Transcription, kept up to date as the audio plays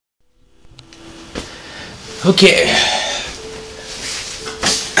Okay.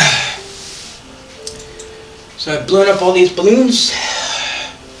 So I've blown up all these balloons,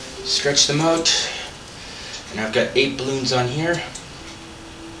 stretched them out, and I've got 8 balloons on here.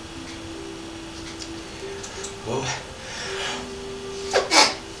 Whoa.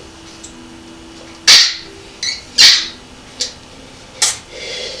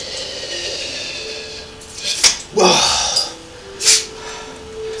 Whoa.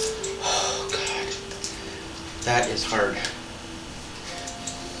 Oh God. That is hard.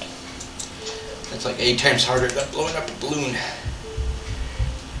 That's like 8 times harder than blowing up a balloon.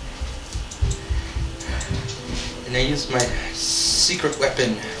 And I use my secret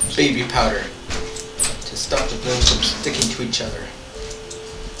weapon, baby powder, to stop the balloons from sticking to each other.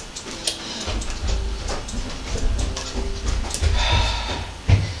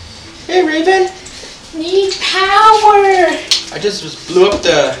 Hey Raven! Need power! I just blew up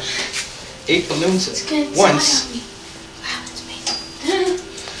the 8 balloons at once. Wow, that's me.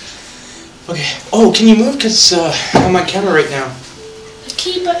 Okay. Oh, can you move? Because I'm on my camera right now. The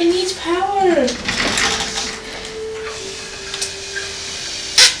key button needs power.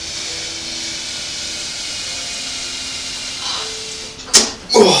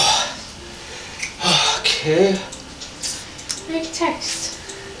 Oh. Okay. Make text.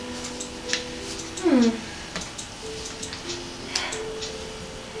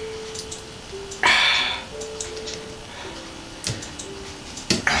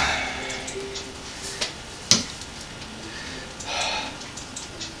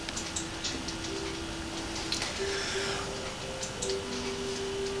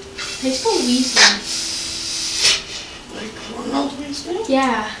 They spell Weasley. Like Ronald Weasley?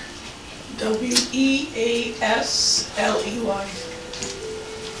 Yeah. W-E-A-S-L-E-Y.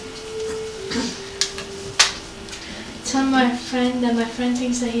 Tell my friend that my friend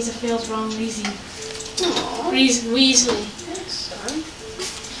thinks that he's a failed wrong Weasley. Aww. Weasley. Thanks, son.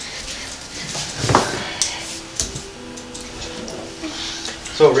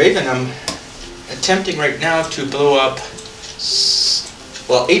 So Raven, I'm attempting right now to blow up,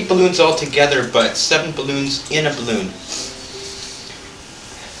 well, 8 balloons all together, but 7 balloons in a balloon.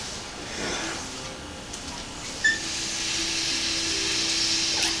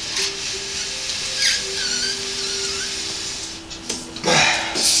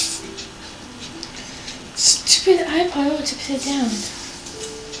 Stupid iPod, I want to put it down.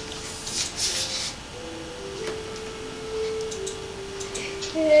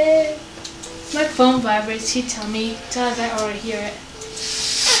 My phone vibrates, you tell that I already hear it.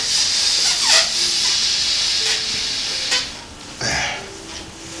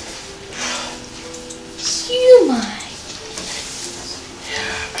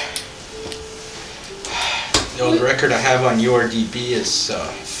 No, the record I have on URDB is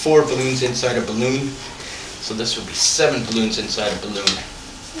 4 balloons inside a balloon. So this would be 7 balloons inside a balloon.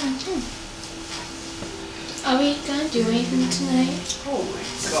 Are we gonna do anything tonight? Oh my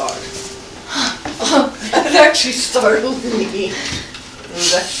God. That actually startled me. It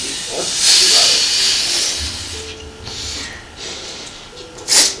was actually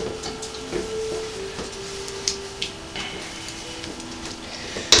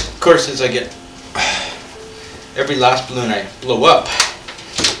Of course, as I get every last balloon I blow up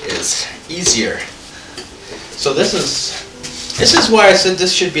is easier. So this is why I said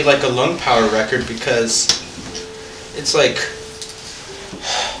this should be like a lung power record, because it's like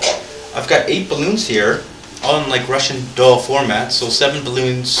I've got 8 balloons here, all in like Russian doll format. So 7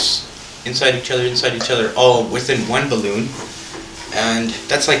 balloons inside each other, all within one balloon, and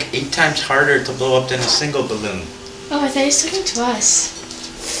that's like 8 times harder to blow up than a single balloon. Oh, I thought he was talking to us.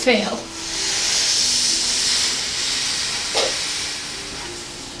 Fail.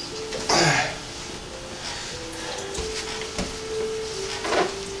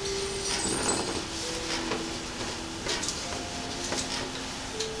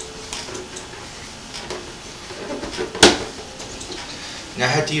 Now I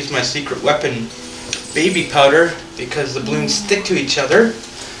had to use my secret weapon, baby powder, because the balloons stick to each other,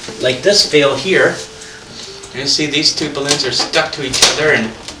 like this fail here. And you see these 2 balloons are stuck to each other,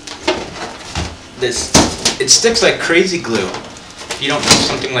 and it sticks like crazy glue. If you don't use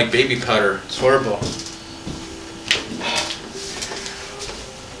something like baby powder, it's horrible.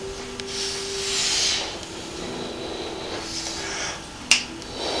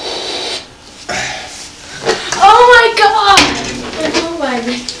 Oh my God! My phone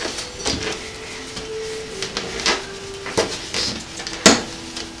vibrates.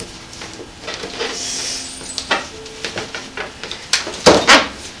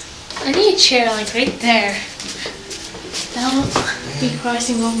 I need a chair like right there. That'll be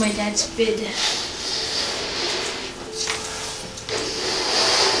crossing over my dad's bid.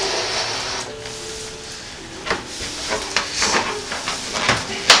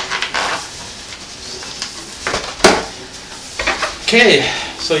 Okay,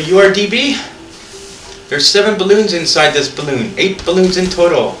 so URDB. There's 7 balloons inside this balloon. 8 balloons in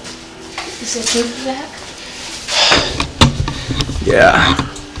total. Is it good for that? Yeah.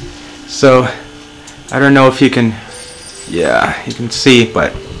 So, I don't know if you can, yeah, you can see,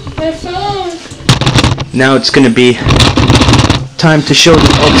 but My phone. now it's going to be time to show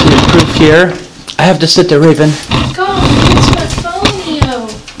the ultimate proof here. I have to sit there, Raven. Go, it's my phone, Neo.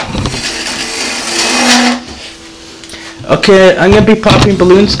 Okay, I'm going to be popping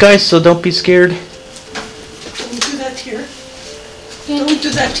balloons, guys, so don't be scared. Don't do that here. Don't do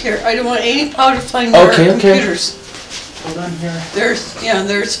that here. I don't want any powder flying near our Okay. computers. Hold on here.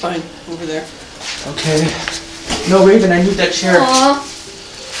 There's fine over there. Okay. No, Raven, I need that chair. Aw.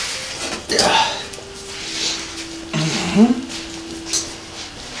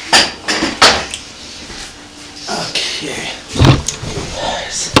 Okay.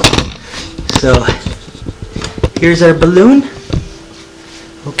 So, here's our balloon.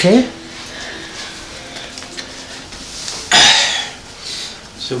 Okay.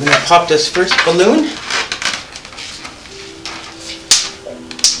 So we're gonna pop this first balloon.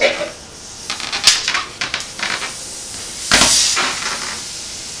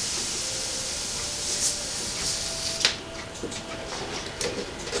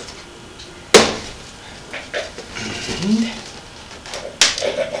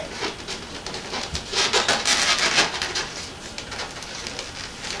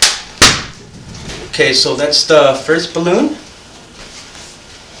 Okay, so that's the first balloon.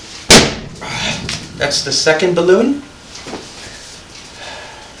 That's the second balloon.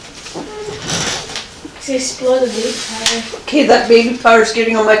 It's explode the baby powder. Okay, that baby powder's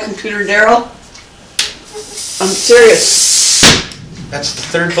getting on my computer, Darryl. I'm serious. That's the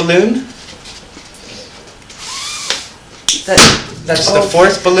third balloon. That's the Oh.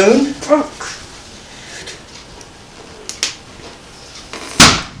 fourth balloon.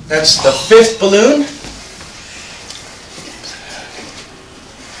 That's the fifth balloon.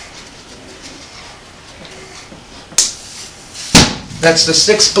 That's the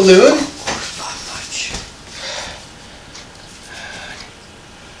sixth balloon.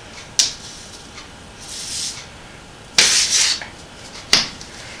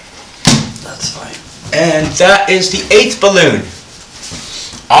 That's fine. And that is the eighth balloon.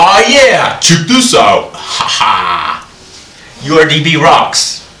 Oh yeah, check this out. Haha. URDB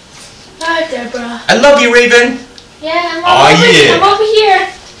rocks. Hi, Deborah. I love you, Raven. Yeah, Aw, I'm yeah. over here.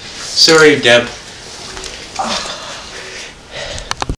 Sorry, Deb.